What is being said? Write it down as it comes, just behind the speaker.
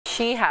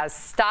She has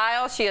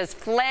style, she has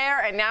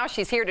flair, and now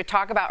she's here to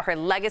talk about her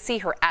legacy,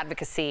 her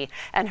advocacy,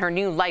 and her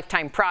new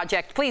Lifetime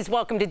project. Please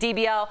welcome to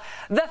DBL,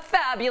 the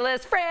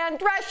fabulous Fran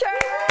Drescher.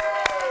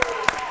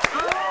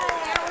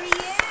 Hi, how are you?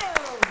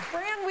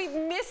 Fran, we've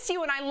missed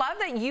you, and I love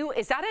that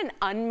is that an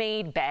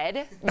unmade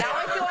bed? Now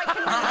I feel I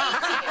can relate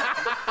to you.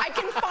 I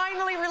can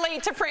finally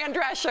relate to Fran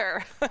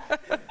Drescher.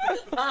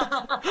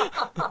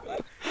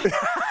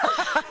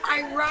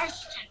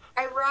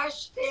 I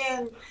rushed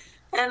in,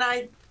 and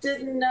I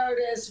didn't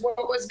notice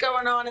what was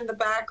going on in the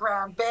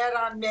background. Bad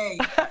on me.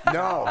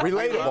 No,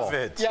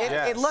 relatable.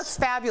 It looks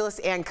fabulous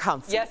and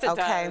comfy. Yes, it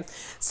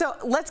does. So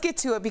let's get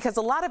to it, because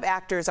a lot of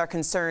actors are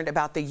concerned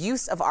about the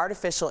use of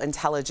artificial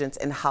intelligence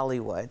in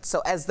Hollywood.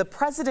 So as the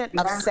president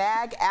of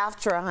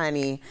SAG-AFTRA,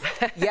 honey,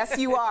 yes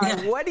you are,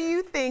 what do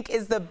you think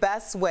is the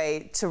best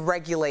way to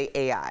regulate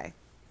AI?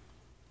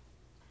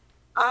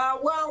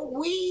 Well,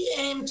 we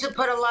aim to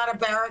put a lot of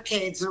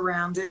barricades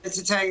around it,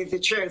 to tell you the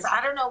truth.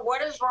 I don't know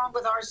what is wrong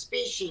with our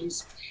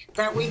species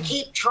that we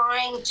keep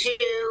trying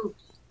to,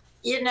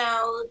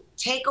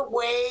 take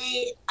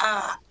away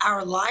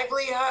our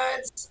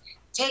livelihoods,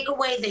 take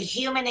away the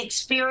human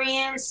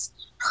experience,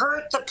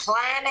 hurt the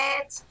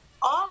planet.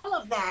 All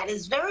of that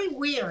is very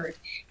weird.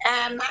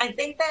 And I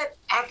think that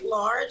at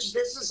large,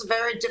 this is a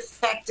very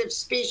defective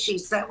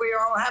species that we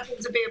all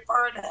happen to be a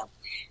part of.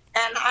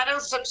 And I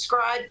don't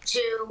subscribe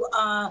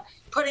to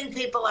putting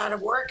people out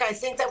of work. I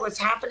think that what's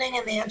happening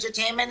in the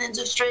entertainment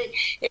industry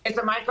is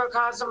a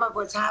microcosm of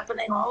what's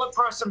happening all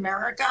across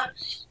America,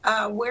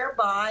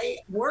 whereby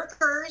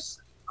workers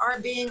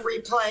are being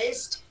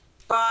replaced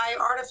by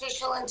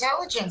artificial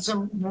intelligence.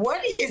 And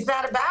what is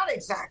that about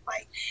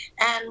exactly?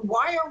 And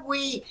why are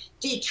we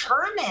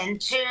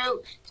determined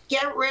to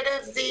get rid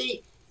of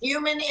the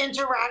human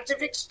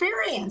interactive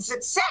experience?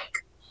 It's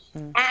sick.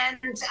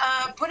 And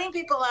putting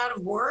people out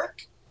of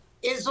work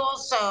is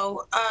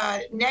also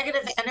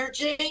negative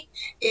energy.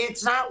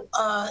 It's not,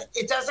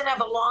 it doesn't have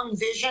a long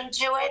vision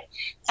to it.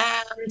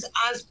 And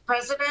as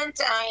president,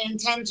 I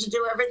intend to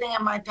do everything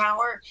in my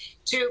power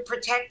to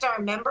protect our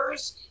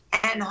members.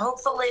 And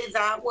hopefully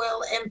that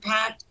will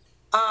impact,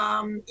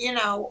 all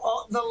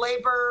the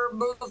labor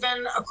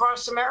movement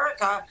across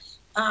America.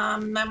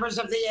 Members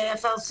of the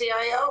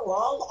AFL-CIO,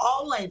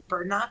 all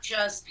labor, not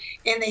just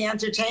in the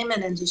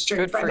entertainment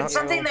industry. But it's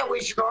something that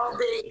we should all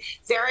be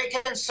very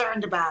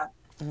concerned about.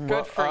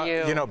 Good for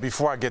you.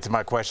 Before I get to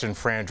my question,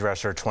 Fran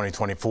Drescher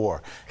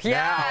 2024.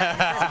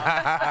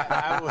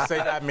 Yeah. I will say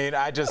that,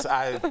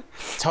 I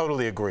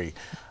totally agree.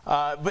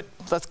 But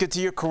let's get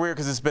to your career,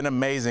 because it's been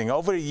amazing.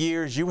 Over the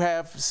years, you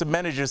have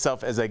cemented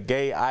yourself as a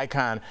gay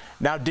icon.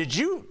 Now, did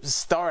you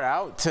start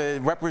out to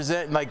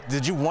represent,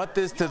 did you want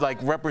this to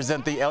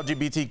represent the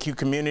LGBTQ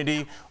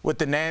community with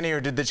the Nanny,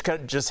 or did this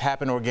just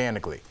happen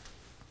organically?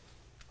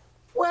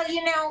 Well,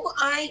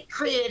 I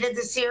created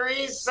the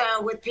series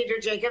with Peter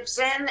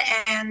Jacobson,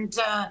 and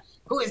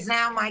who is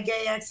now my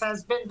gay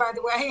ex-husband, by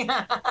the way.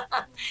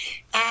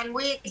 And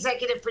we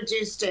executive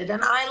produced it.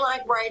 And I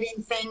like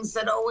writing things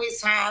that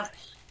always have,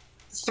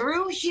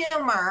 through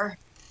humor,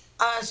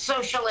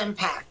 social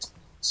impact.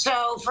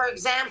 So, for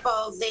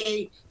example,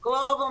 the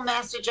global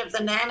message of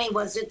the Nanny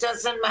was, it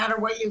doesn't matter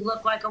what you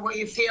look like or what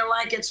you feel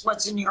like, it's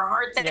what's in your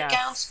heart that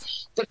counts.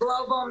 The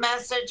global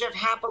message of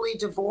Happily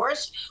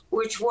Divorced,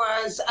 which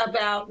was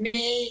about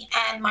me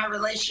and my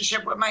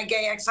relationship with my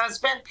gay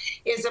ex-husband,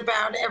 is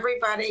about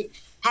everybody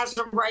has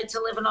the right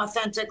to live an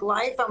authentic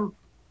life.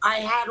 I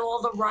had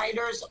all the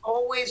writers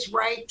always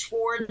write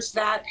towards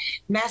that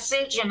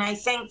message. And I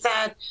think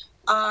that,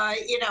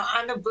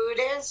 I'm a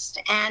Buddhist,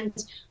 and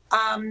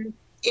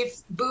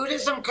if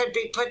Buddhism could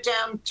be put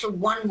down to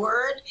one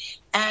word,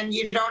 and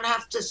you don't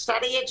have to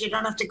study it, you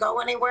don't have to go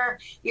anywhere,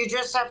 you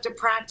just have to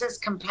practice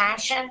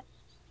compassion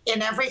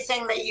in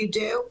everything that you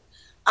do,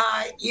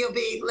 you'll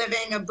be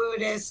living a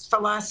Buddhist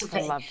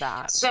philosophy. I love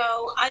that.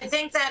 So I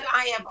think that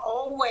I have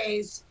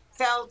always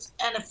felt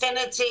an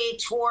affinity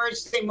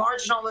towards the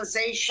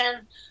marginalization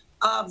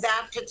of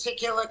that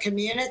particular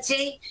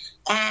community.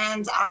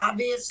 And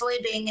obviously,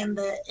 being in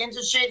the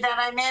industry that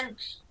I'm in,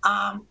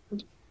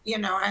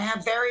 I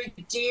have very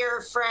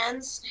dear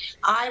friends.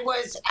 I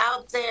was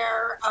out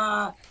there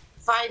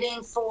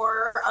fighting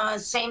for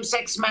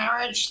same-sex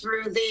marriage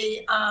through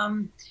the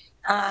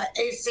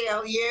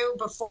ACLU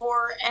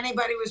before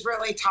anybody was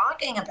really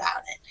talking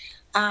about it.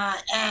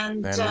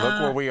 And look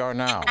where we are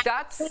now.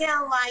 I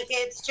feel like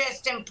it's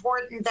just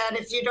important that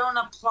if you don't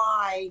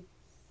apply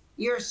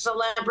your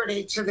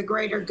celebrity to the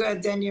greater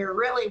good, then you're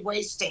really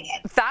wasting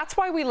it. That's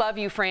why we love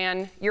you,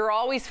 Fran. You're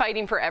always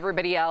fighting for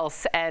everybody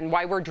else, and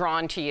why we're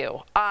drawn to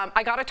you.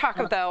 I got to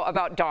talk, though,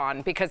 about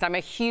Dawn, because I'm a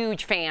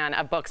huge fan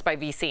of books by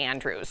V.C.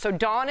 Andrews. So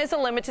Dawn is a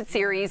limited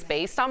series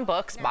based on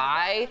books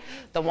by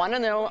the one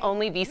and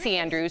only V.C.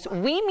 Andrews.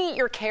 We meet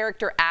your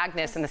character,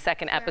 Agnes, in the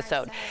second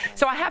episode.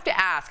 So I have to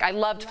ask, I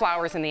loved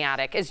Flowers in the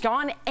Attic. Is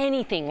Dawn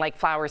anything like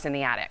Flowers in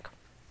the Attic?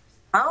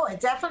 Oh,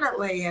 it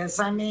definitely is.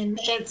 I mean,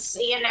 it's,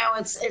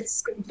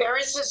 it's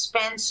very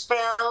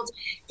suspense-filled.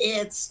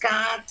 It's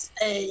got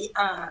a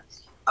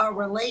a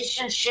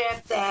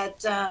relationship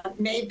that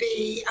may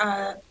be,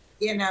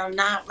 you know,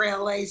 not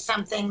really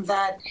something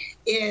that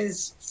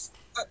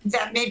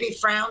may be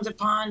frowned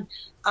upon.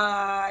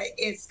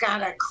 It's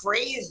got a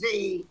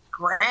crazy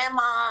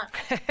grandma.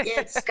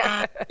 It's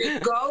got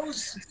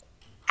ghosts.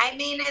 I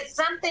mean, it's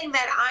something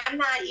that I'm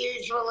not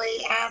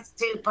usually asked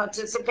to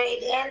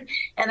participate in,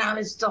 and I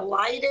was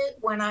delighted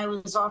when I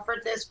was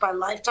offered this by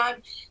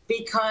Lifetime,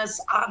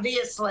 because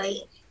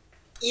obviously,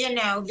 you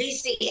know,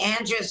 V.C.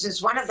 Andrews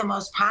is one of the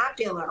most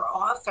popular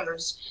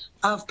authors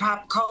of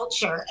pop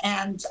culture,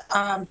 and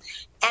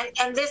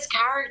this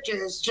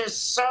character is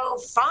just so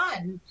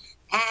fun.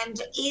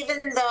 And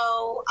even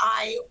though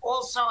I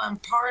also am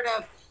part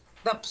of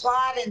the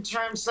plot in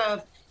terms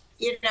of,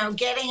 you know,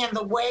 getting in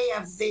the way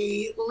of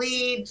the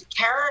lead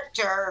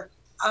character,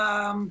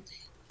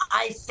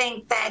 I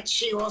think that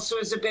she also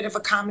is a bit of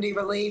a comedy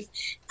relief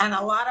and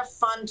a lot of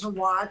fun to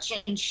watch.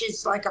 And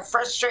she's like a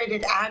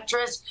frustrated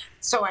actress,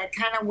 so I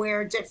kind of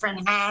wear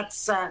different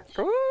hats,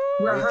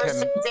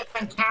 rehearsing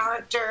different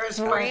characters,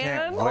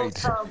 but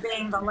also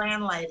being the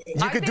landlady.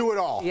 You could do it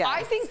all. Yeah.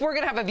 I think we're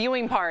going to have a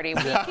viewing party.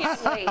 We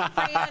can't wait.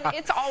 Fran,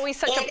 it's always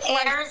such a pleasure.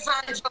 It airs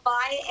on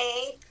July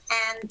 8th,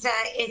 and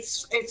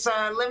it's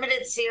a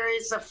limited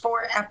series of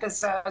 4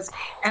 episodes,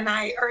 and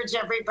I urge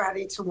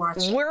everybody to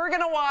watch it. We're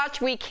going to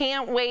watch. We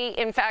can't wait.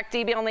 In fact,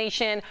 DBL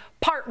Nation,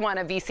 Part 1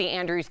 of V.C.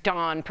 Andrews'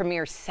 Dawn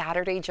premieres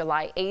Saturday,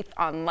 July 8th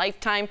on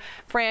Lifetime.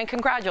 Fran,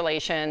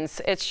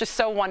 congratulations. It's just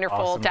so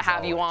wonderful to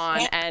have you on.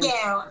 Thank you.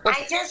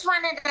 I just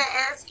wanted to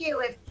ask you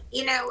if,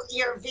 you know,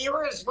 your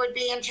viewers would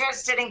be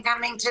interested in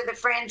coming to the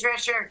Fran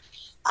Drescher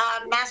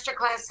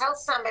Masterclass Health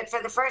Summit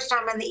for the first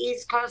time on the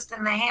East Coast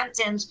and the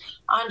Hamptons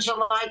on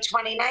July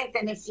 29th.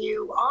 And if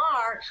you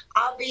are,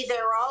 I'll be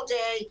there all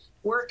day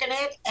working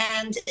it,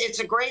 and it's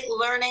a great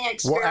learning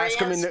experience. We'll ask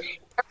them in the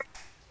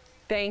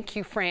Thank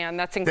you, Fran.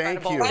 That's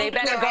incredible. Thank you. They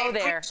better go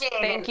there. Appreciate it.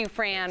 Thank you,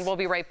 Fran. We'll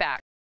be right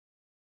back.